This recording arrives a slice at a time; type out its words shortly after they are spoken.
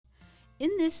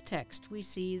In this text, we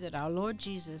see that our Lord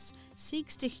Jesus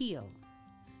seeks to heal.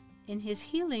 In his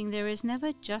healing, there is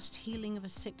never just healing of a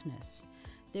sickness.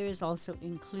 There is also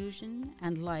inclusion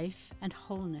and life and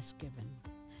wholeness given.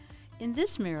 In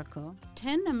this miracle,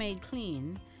 10 are made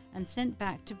clean and sent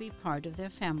back to be part of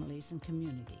their families and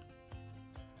community.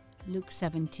 Luke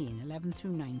 17:11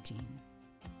 through 19.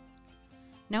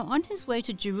 Now on his way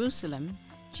to Jerusalem,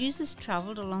 Jesus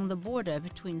traveled along the border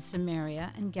between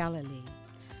Samaria and Galilee.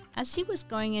 As he was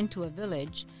going into a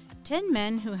village, 10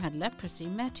 men who had leprosy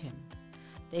met him.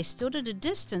 They stood at a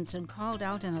distance and called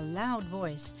out in a loud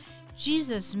voice,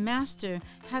 "Jesus, Master,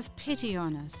 have pity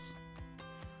on us."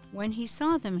 When he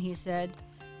saw them, he said,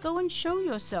 "Go and show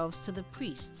yourselves to the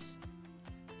priests."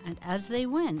 And as they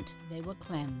went, they were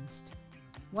cleansed.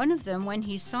 One of them, when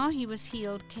he saw he was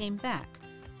healed, came back,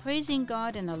 praising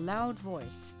God in a loud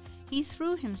voice. He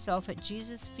threw himself at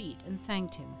Jesus' feet and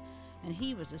thanked him, and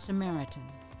he was a Samaritan.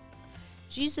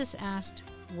 Jesus asked,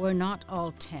 "Were not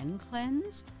all 10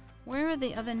 cleansed? Where are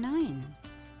the other 9?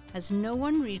 Has no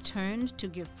one returned to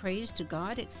give praise to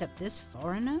God except this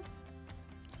foreigner?"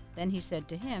 Then he said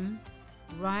to him,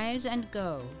 "Rise and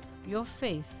go. Your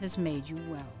faith has made you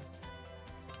well."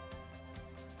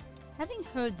 Having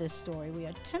heard this story, we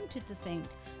are tempted to think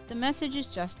the message is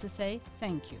just to say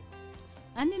thank you.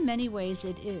 And in many ways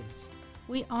it is.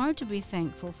 We are to be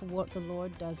thankful for what the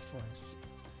Lord does for us.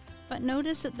 But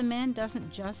notice that the man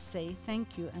doesn't just say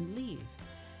thank you and leave,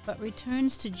 but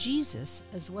returns to Jesus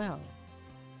as well,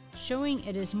 showing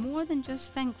it is more than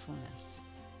just thankfulness.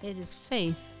 It is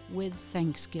faith with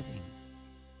thanksgiving.